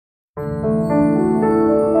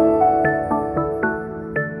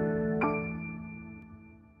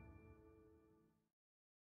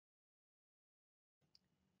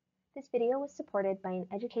video was supported by an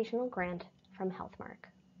educational grant from Healthmark.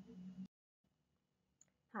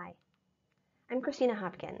 Hi, I'm Krystina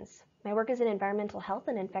Hopkins. My work is in environmental health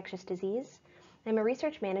and infectious disease. I'm a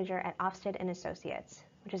research manager at Ofstead Associates,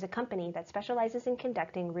 which is a company that specializes in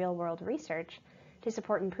conducting real-world research to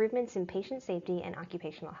support improvements in patient safety and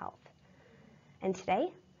occupational health. And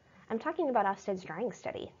today, I'm talking about Ofstead's drying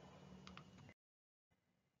study.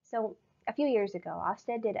 So, a few years ago,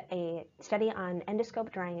 Ofstead did a study on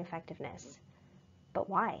endoscope drying effectiveness. But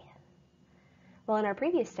why? Well, in our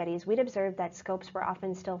previous studies, we'd observed that scopes were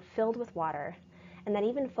often still filled with water, and that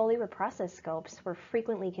even fully reprocessed scopes were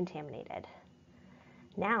frequently contaminated.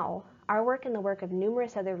 Now, our work and the work of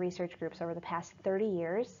numerous other research groups over the past 30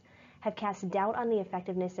 years have cast doubt on the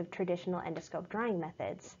effectiveness of traditional endoscope drying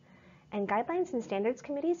methods, and guidelines and standards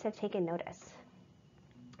committees have taken notice.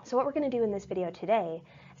 So what we're going to do in this video today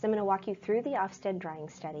is I'm going to walk you through the Ofstead drying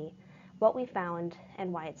study, what we found,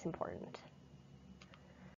 and why it's important.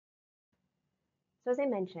 So as I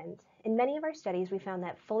mentioned, in many of our studies we found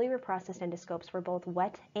that fully reprocessed endoscopes were both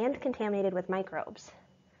wet and contaminated with microbes.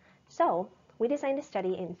 So we designed a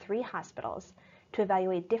study in 3 hospitals to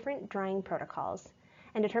evaluate different drying protocols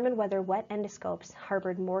and determine whether wet endoscopes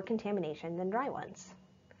harbored more contamination than dry ones.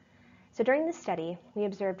 So during this study, we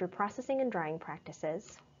observed reprocessing and drying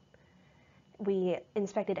practices, we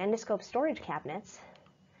inspected endoscope storage cabinets,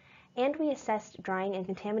 and we assessed drying and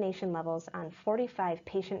contamination levels on 45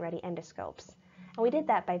 patient-ready endoscopes. And we did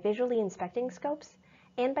that by visually inspecting scopes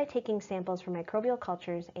and by taking samples from microbial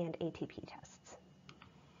cultures and ATP tests.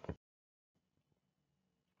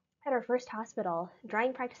 At our first hospital,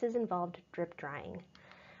 drying practices involved drip drying,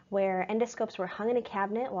 where endoscopes were hung in a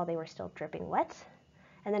cabinet while they were still dripping wet,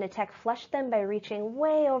 and then a tech flushed them by reaching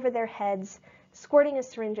way over their heads, squirting a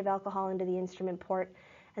syringe of alcohol into the instrument port,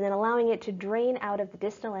 and then allowing it to drain out of the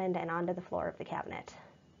distal end and onto the floor of the cabinet.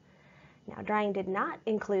 Now, drying did not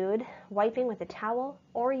include wiping with a towel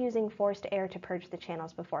or using forced air to purge the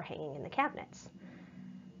channels before hanging in the cabinets.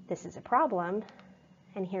 This is a problem,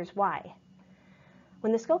 and here's why.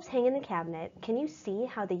 When the scopes hang in the cabinet, can you see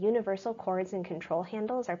how the universal cords and control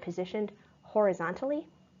handles are positioned horizontally?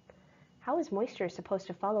 How is moisture supposed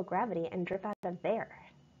to follow gravity and drip out of there?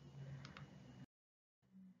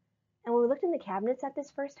 And when we looked in the cabinets at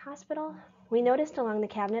this first hospital, we noticed along the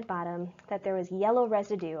cabinet bottom that there was yellow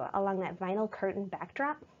residue along that vinyl curtain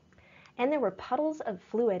backdrop, and there were puddles of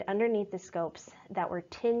fluid underneath the scopes that were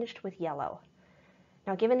tinged with yellow.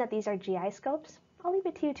 Now, given that these are GI scopes, I'll leave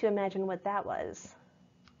it to you to imagine what that was.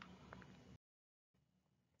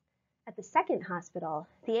 At the second hospital,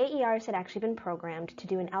 the AERs had actually been programmed to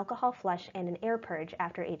do an alcohol flush and an air purge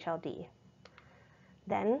after HLD.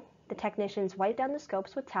 Then, the technicians wiped down the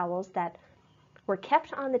scopes with towels that were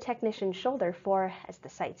kept on the technician's shoulder for, as the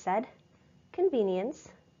site said, convenience,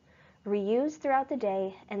 reused throughout the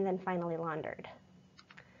day, and then finally laundered.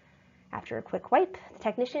 After a quick wipe, the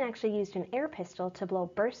technician actually used an air pistol to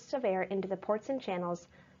blow bursts of air into the ports and channels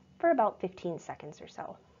for about 15 seconds or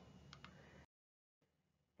so.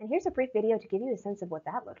 And here's a brief video to give you a sense of what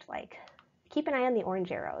that looked like. Keep an eye on the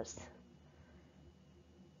orange arrows.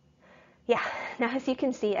 Yeah, now as you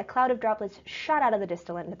can see, a cloud of droplets shot out of the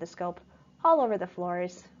distal end of the scope, all over the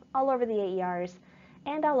floors, all over the AERs,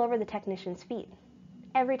 and all over the technician's feet,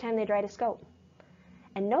 every time they dried a scope.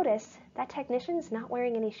 And notice, that technician's not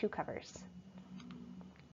wearing any shoe covers.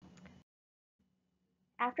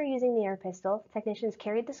 After using the air pistol, technicians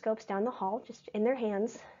carried the scopes down the hall, just in their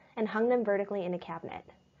hands, and hung them vertically in a cabinet.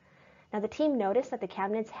 Now the team noticed that the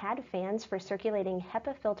cabinets had fans for circulating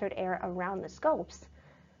HEPA-filtered air around the scopes,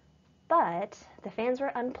 but the fans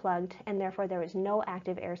were unplugged and therefore there was no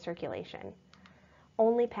active air circulation,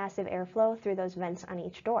 only passive airflow through those vents on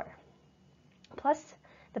each door. Plus,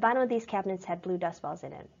 the bottom of these cabinets had blue dust balls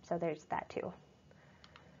in it, so there's that too.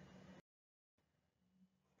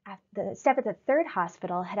 The staff at the third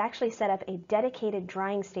hospital had actually set up a dedicated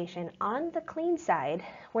drying station on the clean side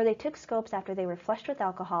where they took scopes after they were flushed with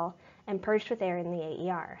alcohol and purged with air in the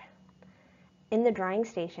AER. In the drying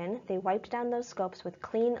station, they wiped down those scopes with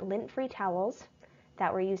clean, lint-free towels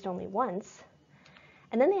that were used only once,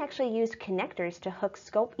 and then they actually used connectors to hook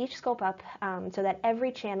each scope up so that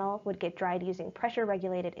every channel would get dried using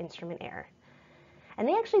pressure-regulated instrument air. And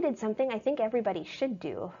they actually did something I think everybody should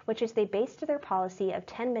do, which is they based their policy of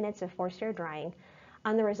 10 minutes of forced air drying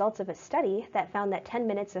on the results of a study that found that 10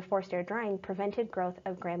 minutes of forced air drying prevented growth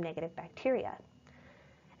of gram-negative bacteria.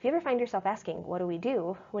 If you ever find yourself asking, what do we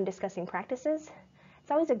do when discussing practices, it's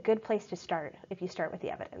always a good place to start if you start with the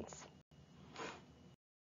evidence.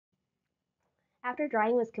 After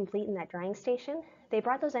drying was complete in that drying station, they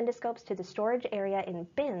brought those endoscopes to the storage area in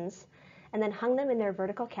bins and then hung them in their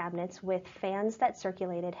vertical cabinets with fans that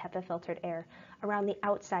circulated HEPA-filtered air around the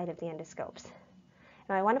outside of the endoscopes.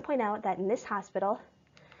 Now I want to point out that in this hospital,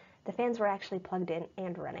 the fans were actually plugged in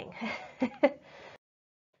and running.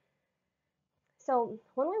 So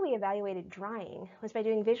one way we evaluated drying was by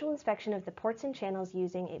doing visual inspection of the ports and channels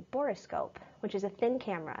using a borescope, which is a thin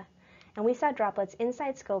camera. And we saw droplets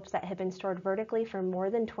inside scopes that had been stored vertically for more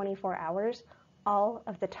than 24 hours all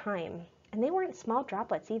of the time. And they weren't small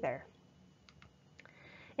droplets either.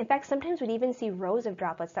 In fact, sometimes we'd even see rows of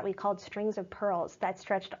droplets that we called strings of pearls that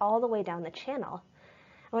stretched all the way down the channel.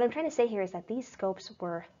 And what I'm trying to say here is that these scopes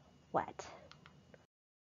were wet.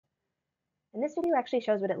 And this video actually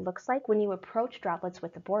shows what it looks like when you approach droplets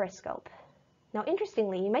with the borescope. Now,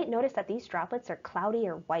 interestingly, you might notice that these droplets are cloudy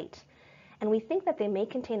or white, and we think that they may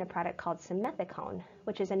contain a product called simethicone,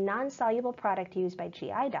 which is a non-soluble product used by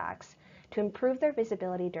GI docs to improve their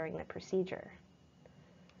visibility during the procedure.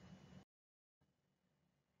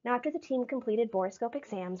 Now, after the team completed borescope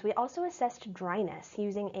exams, we also assessed dryness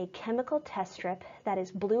using a chemical test strip that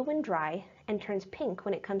is blue when dry and turns pink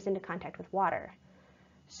when it comes into contact with water.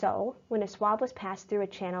 So, when a swab was passed through a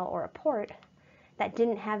channel or a port that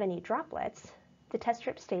didn't have any droplets, the test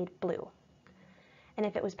strip stayed blue. And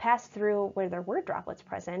if it was passed through where there were droplets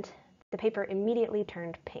present, the paper immediately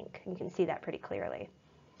turned pink. You can see that pretty clearly.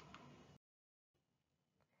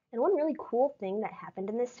 And one really cool thing that happened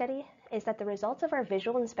in this study is that the results of our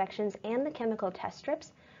visual inspections and the chemical test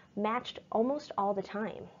strips matched almost all the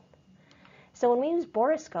time. So when we used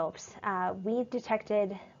borescopes, we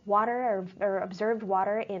detected water or observed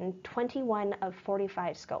water in 21 of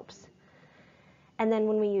 45 scopes. And then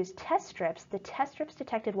when we used test strips, the test strips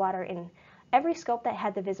detected water in every scope that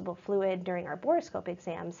had the visible fluid during our borescope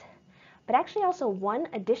exams, but actually also one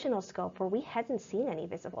additional scope where we hadn't seen any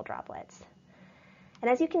visible droplets. And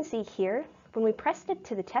as you can see here, when we pressed it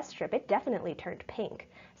to the test strip, it definitely turned pink.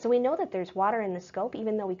 So we know that there's water in the scope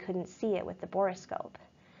even though we couldn't see it with the borescope.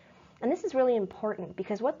 And this is really important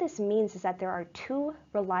because what this means is that there are two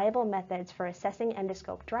reliable methods for assessing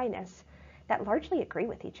endoscope dryness that largely agree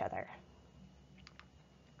with each other.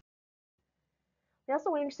 We also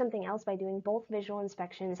learned something else by doing both visual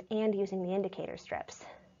inspections and using the indicator strips.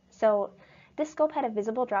 So this scope had a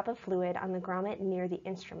visible drop of fluid on the grommet near the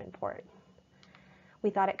instrument port. We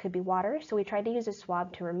thought it could be water, so we tried to use a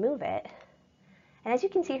swab to remove it. And as you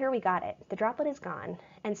can see here, we got it. The droplet is gone.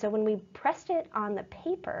 And so when we pressed it on the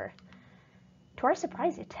paper, to our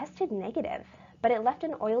surprise, it tested negative, but it left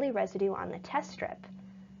an oily residue on the test strip.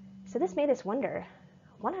 So this made us wonder,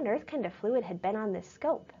 what on earth kind of fluid had been on this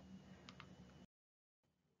scope?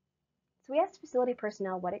 So we asked facility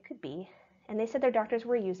personnel what it could be, and they said their doctors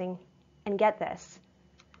were using, and get this,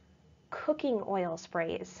 cooking oil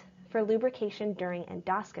sprays for lubrication during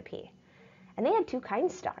endoscopy. And they had two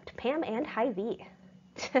kinds stocked, PAM and Hy-V.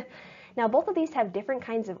 Now both of these have different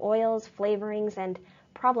kinds of oils, flavorings, and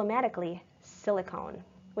problematically, silicone,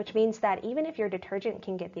 which means that even if your detergent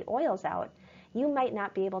can get the oils out, you might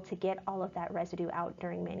not be able to get all of that residue out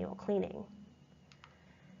during manual cleaning.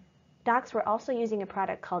 Docs were also using a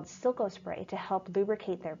product called Silcospray to help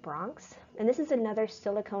lubricate their bronchs, and this is another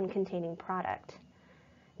silicone-containing product.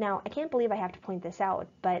 Now, I can't believe I have to point this out,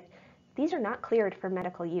 but these are not cleared for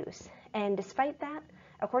medical use, and despite that,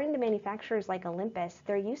 according to manufacturers like Olympus,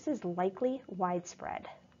 their use is likely widespread.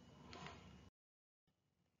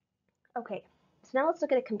 Okay, so now let's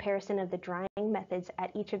look at a comparison of the drying methods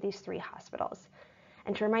at each of these three hospitals.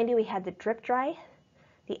 And to remind you, we had the drip dry,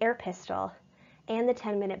 the air pistol, and the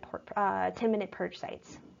 10-minute purge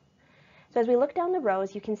sites. So as we look down the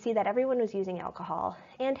rows, you can see that everyone was using alcohol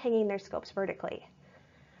and hanging their scopes vertically.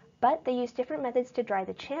 But they used different methods to dry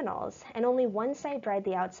the channels, and only one site dried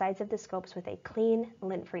the outsides of the scopes with a clean,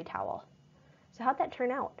 lint-free towel. So how'd that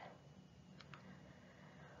turn out?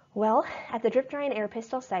 Well, at the drip dry and air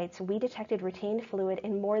pistol sites, we detected retained fluid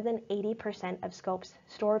in more than 80% of scopes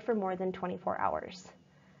stored for more than 24 hours.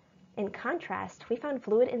 In contrast, we found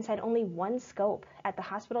fluid inside only one scope at the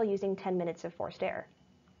hospital using 10 minutes of forced air.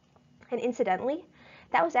 And incidentally,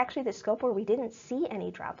 that was actually the scope where we didn't see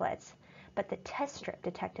any droplets, but the test strip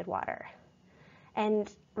detected water.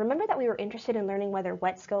 And remember that we were interested in learning whether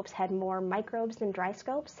wet scopes had more microbes than dry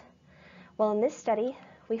scopes? Well, in this study,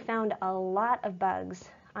 we found a lot of bugs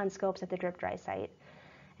on scopes at the drip dry site,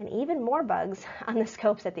 and even more bugs on the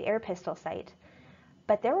scopes at the air pistol site.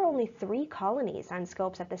 But there were only 3 colonies on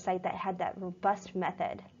scopes at the site that had that robust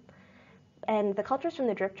method. And the cultures from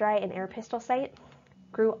the drip dry and air pistol site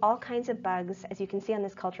grew all kinds of bugs, as you can see on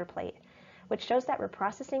this culture plate, which shows that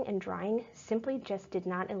reprocessing and drying simply just did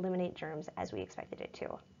not eliminate germs as we expected it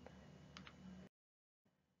to.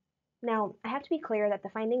 Now, I have to be clear that the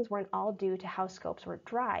findings weren't all due to how scopes were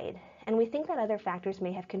dried, and we think that other factors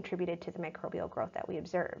may have contributed to the microbial growth that we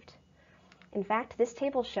observed. In fact, this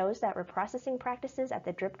table shows that reprocessing practices at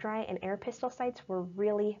the drip dry and air pistol sites were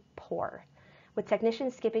really poor, with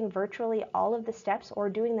technicians skipping virtually all of the steps or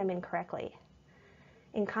doing them incorrectly.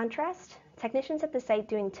 In contrast, technicians at the site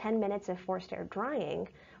doing 10 minutes of forced air drying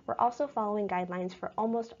were also following guidelines for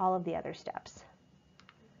almost all of the other steps.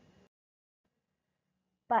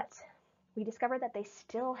 But we discovered that they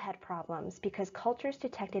still had problems because cultures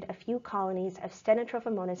detected a few colonies of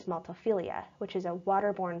Stenotrophomonas multifida, which is a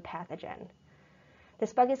waterborne pathogen.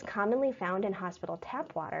 This bug is commonly found in hospital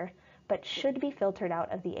tap water, but should be filtered out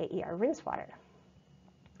of the AER rinse water.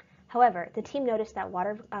 However, the team noticed that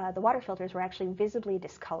the water filters were actually visibly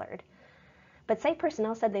discolored, but site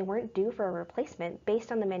personnel said they weren't due for a replacement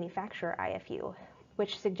based on the manufacturer IFU,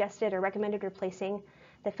 which suggested or recommended replacing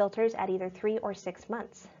the filters at either 3 or 6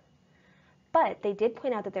 months. But they did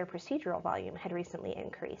point out that their procedural volume had recently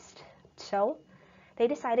increased. So they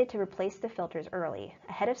decided to replace the filters early,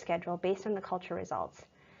 ahead of schedule based on the culture results.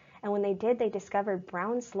 And when they did, they discovered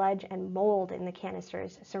brown sludge and mold in the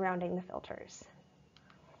canisters surrounding the filters.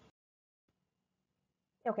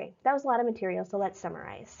 Okay, that was a lot of material, so let's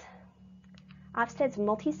summarize. Ofstead's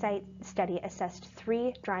multi-site study assessed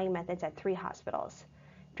 3 drying methods at 3 hospitals: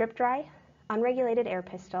 drip dry, unregulated air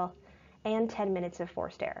pistol, and 10 minutes of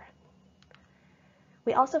forced air.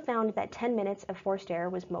 We also found that 10 minutes of forced air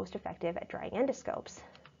was most effective at drying endoscopes,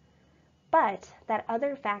 but that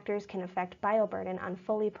other factors can affect bioburden on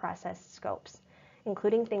fully processed scopes,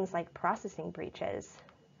 including things like processing breaches,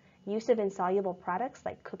 use of insoluble products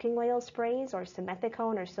like cooking oil sprays or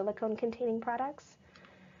simethicone or silicone-containing products,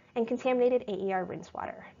 and contaminated AER rinse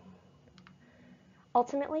water.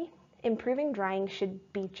 Ultimately, improving drying should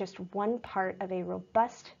be just one part of a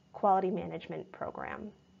robust quality management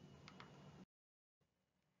program.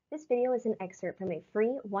 This video is an excerpt from a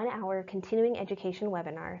free 1-hour continuing education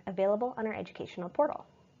webinar available on our educational portal.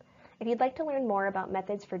 If you'd like to learn more about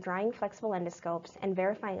methods for drying flexible endoscopes and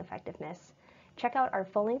verifying effectiveness, check out our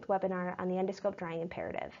full-length webinar on the endoscope drying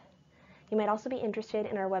imperative. You might also be interested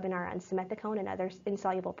in our webinar on simethicone and other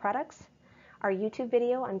insoluble products, our YouTube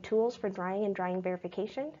video on tools for drying and drying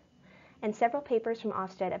verification, and several papers from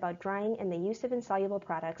Ofstead about drying and the use of insoluble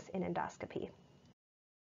products in endoscopy.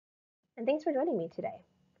 And thanks for joining me today.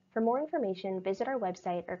 For more information, visit our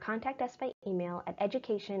website or contact us by email at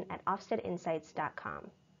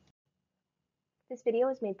education@ofsteadinsights.com. This video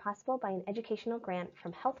was made possible by an educational grant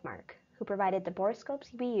from Healthmark, who provided the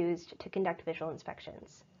borescopes we used to conduct visual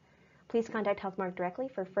inspections. Please contact Healthmark directly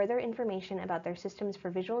for further information about their systems for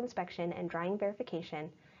visual inspection and drying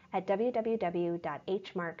verification at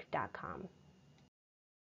www.hmark.com.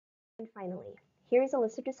 And finally, here is a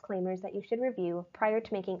list of disclaimers that you should review prior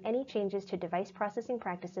to making any changes to device processing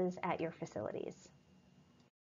practices at your facilities.